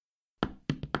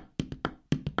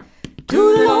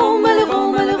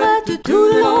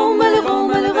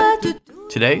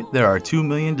Today, there are 2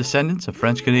 million descendants of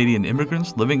French-Canadian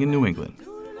immigrants living in New England.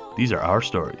 These are our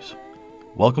stories.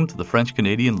 Welcome to the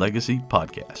French-Canadian Legacy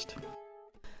Podcast.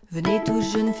 Venez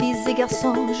tous jeunes filles et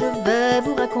garçons, je vais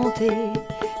vous raconter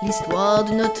l'histoire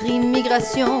de notre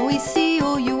immigration ici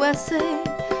au USA,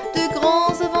 de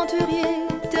grands aventuriers,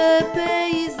 de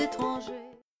pays étrangers.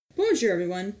 Bonjour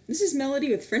everyone, this is Melody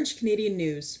with French Canadian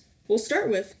News. We'll start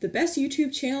with the best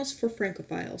YouTube channels for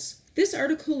Francophiles. This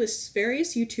article lists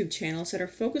various YouTube channels that are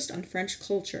focused on French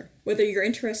culture. Whether you're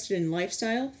interested in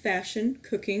lifestyle, fashion,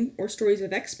 cooking, or stories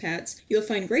of expats, you'll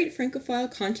find great Francophile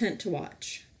content to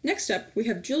watch. Next up, we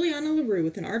have Juliana Leroux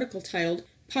with an article titled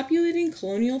Populating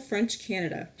Colonial French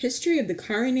Canada, History of the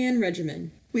Carignan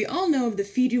Regimen. We all know of the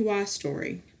Filles du Roi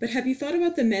story, but have you thought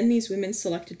about the men these women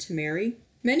selected to marry?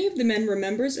 Many of the men were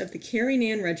members of the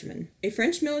Carignan Regimen, a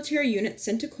French military unit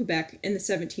sent to Quebec in the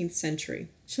 17th century.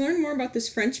 To learn more about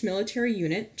this French military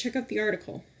unit, check out the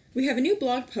article. We have a new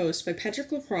blog post by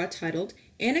Patrick Lacroix titled,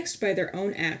 Annexed by Their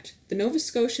Own Act, the Nova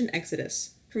Scotian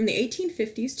Exodus. From the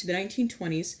 1850s to the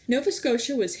 1920s, Nova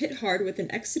Scotia was hit hard with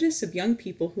an exodus of young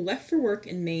people who left for work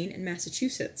in Maine and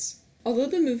Massachusetts. Although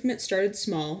the movement started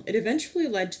small, it eventually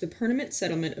led to the permanent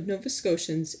settlement of Nova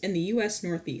Scotians in the U.S.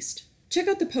 Northeast. Check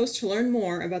out the post to learn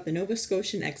more about the Nova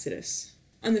Scotian Exodus.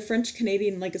 On the French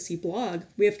Canadian Legacy blog,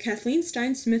 we have Kathleen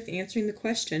Stein-Smith answering the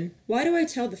question, why do I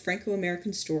tell the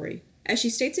Franco-American story? As she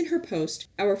states in her post,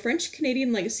 our French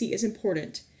Canadian legacy is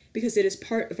important because it is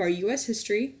part of our U.S.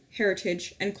 history,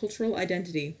 heritage, and cultural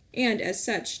identity, and as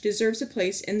such deserves a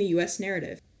place in the U.S.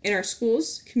 narrative, in our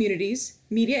schools, communities,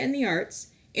 media and the arts,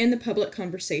 and the public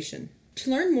conversation.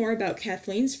 To learn more about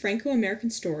Kathleen's Franco-American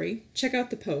story, check out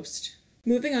the post.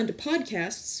 Moving on to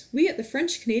podcasts, we at the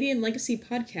French Canadian Legacy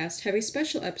Podcast have a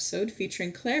special episode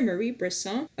featuring Claire Marie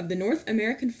Brisson of the North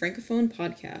American Francophone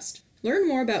Podcast. Learn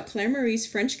more about Claire Marie's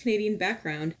French Canadian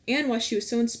background and why she was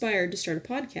so inspired to start a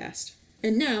podcast.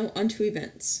 And now, on to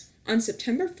events. On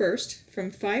September 1st,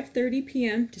 from 5:30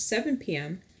 p.m. to 7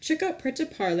 p.m., check out Prêt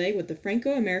à Parler with the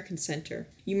Franco-American Center.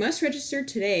 You must register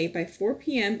today by 4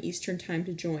 p.m. Eastern Time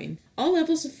to join. All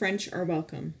levels of French are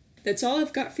welcome. That's all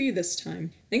I've got for you this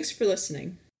time. Thanks for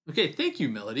listening. Okay, thank you,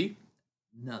 Melody.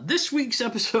 Now, this week's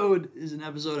episode is an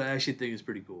episode I actually think is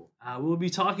pretty cool. We'll be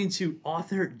talking to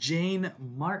author Jane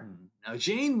Martin. Now,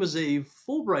 Jane was a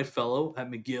Fulbright Fellow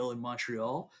at McGill in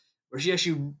Montreal, where she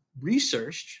actually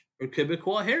researched her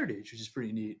Quebecois heritage, which is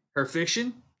pretty neat. Her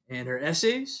fiction and her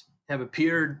essays have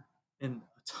appeared in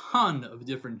a ton of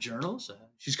different journals.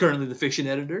 She's currently the fiction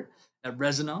editor at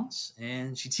Resonance,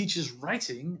 and she teaches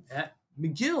writing at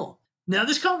McGill. Now,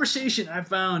 this conversation I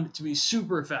found to be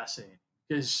super fascinating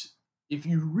because if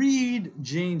you read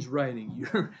Jane's writing,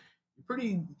 you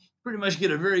pretty much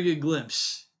get a very good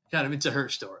glimpse kind of into her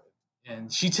story.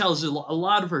 And she tells a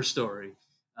lot of her story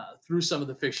through some of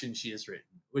the fiction she has written,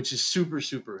 which is super,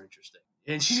 super interesting.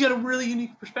 And she's got a really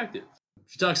unique perspective.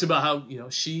 She talks about how,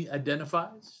 she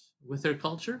identifies with her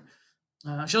culture.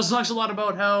 She also talks a lot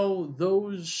about how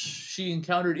those she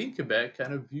encountered in Quebec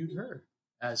kind of viewed her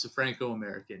as a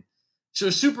Franco-American. So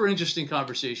a super interesting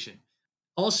conversation.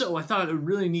 Also, I thought a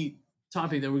really neat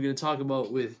topic that we're going to talk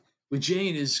about with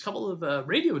Jane is a couple of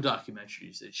radio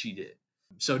documentaries that she did.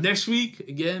 So next week,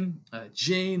 again,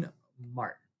 Jane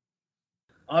Martin.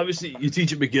 Obviously, you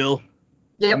teach at McGill.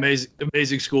 Yep.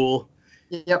 Amazing school.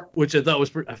 Yep. Which I thought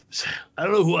was pretty, I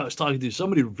don't know who I was talking to.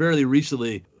 Somebody fairly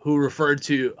recently who referred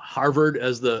to Harvard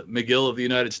as the McGill of the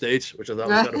United States, which I thought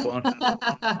was kind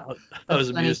of fun. I was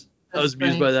amused. I was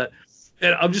amused by that.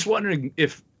 And I'm just wondering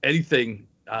if anything,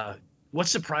 what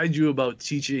surprised you about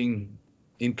teaching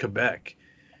in Quebec?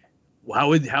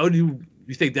 How do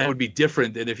you think that would be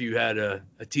different than if you had a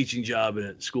teaching job in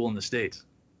a school in the States?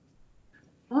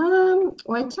 Well,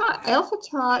 I also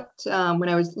taught when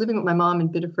I was living with my mom in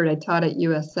Biddeford. I taught at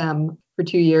USM for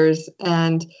 2 years,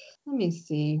 and let me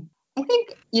see. I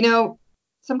think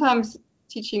sometimes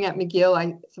teaching at McGill,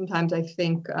 I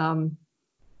think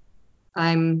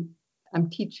I'm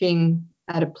teaching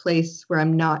at a place where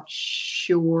I'm not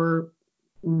sure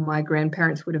my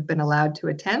grandparents would have been allowed to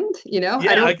attend. Yeah,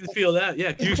 I can feel that.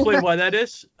 Yeah, can you explain why that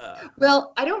is?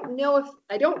 Well, I don't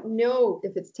know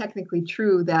if it's technically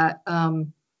true that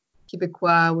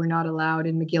Quebecois were not allowed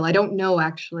in McGill. I don't know,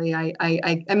 actually.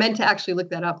 I meant to actually look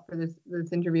that up for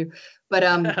this interview, but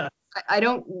I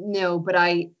don't know. But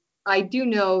I do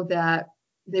know that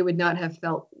they would not have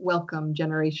felt welcome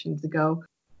generations ago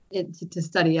to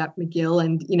study at McGill,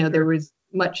 and there was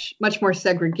much more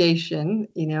segregation.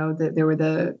 There were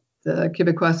the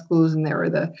Quebecois schools and there were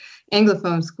the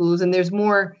Anglophone schools, and there's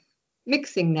more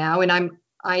mixing now. And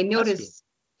I noticed,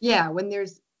 when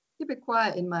there's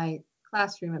Quebecois in my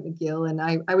classroom at McGill, and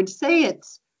I would say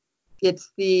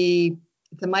it's a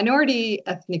minority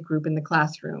ethnic group in the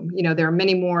classroom. You know, there are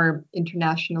many more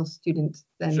international students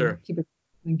than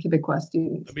Quebecois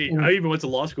students. I mean, I even went to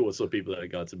law school with some people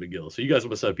that got to McGill. So you guys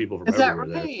must have people from everywhere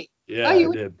there. Right? Yeah, I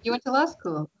did. You went to law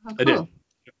school. How cool. I did.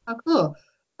 How cool.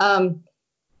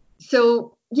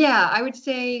 So yeah, I would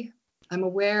say I'm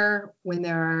aware when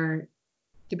there are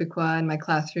Quebecois in my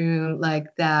classroom,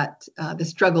 like that, the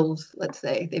struggles, let's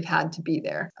say, they've had to be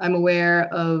there. I'm aware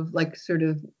of like sort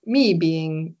of me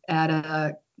being at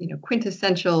a,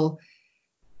 quintessential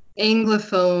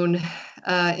Anglophone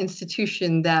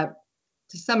institution that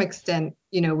to some extent,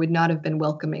 would not have been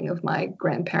welcoming of my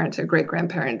grandparents or great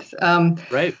grandparents.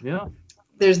 Right. Yeah.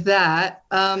 There's that.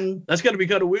 That's got to be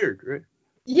kind of weird, right?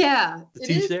 Yeah. To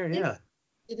teach there. Yeah.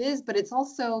 It is, but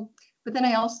then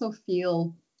I also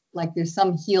feel like there's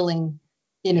some healing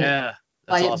in it. Yeah.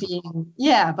 That's awesome.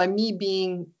 By me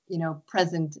being,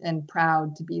 present and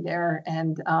proud to be there,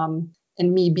 and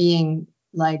me being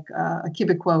like a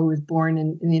Quebecois who was born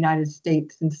in the United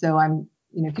States, and so I'm,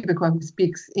 Quebecois who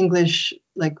speaks English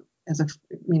like as a,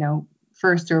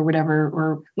 first or whatever,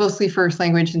 or mostly first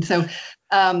language, and so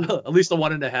at least a 1.5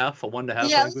 language.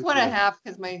 Yeah, it's 1.5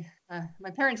 because my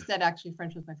parents said actually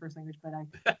French was my first language, but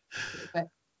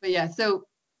yeah, so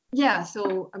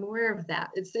I'm aware of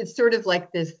that. It's sort of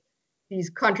like these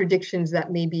contradictions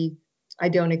that maybe I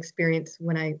don't experience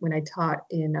when I taught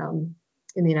in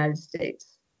the United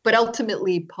States, but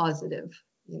ultimately positive,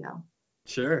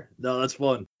 Sure. No, that's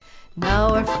fun.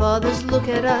 Now our fathers look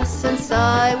at us and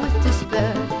sigh with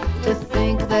despair, to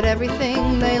think that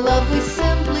everything they love we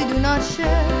simply do not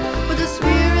share. But the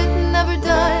spirit never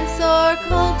dies, our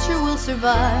culture will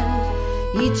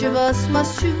survive. Each of us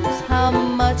must choose how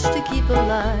much to keep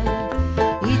alive.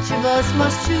 Each of us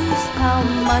must choose how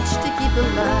much to keep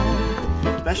alive.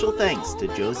 Special thanks to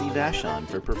Josie Vachon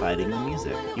for providing the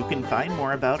music. You can find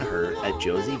more about her at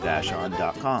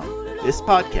josievachon.com. This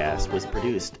podcast was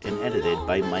produced and edited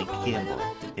by Mike Campbell.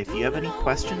 If you have any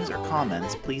questions or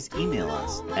comments, please email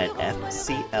us at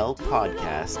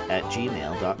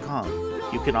fclpodcast@gmail.com.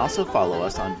 You can also follow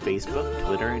us on Facebook,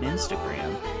 Twitter, and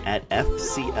Instagram at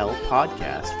FCL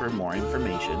Podcast for more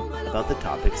information about the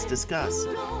topics discussed.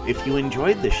 If you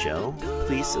enjoyed the show,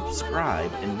 please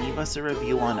subscribe and leave us a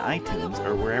review on iTunes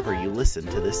or wherever you listen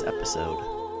to this episode.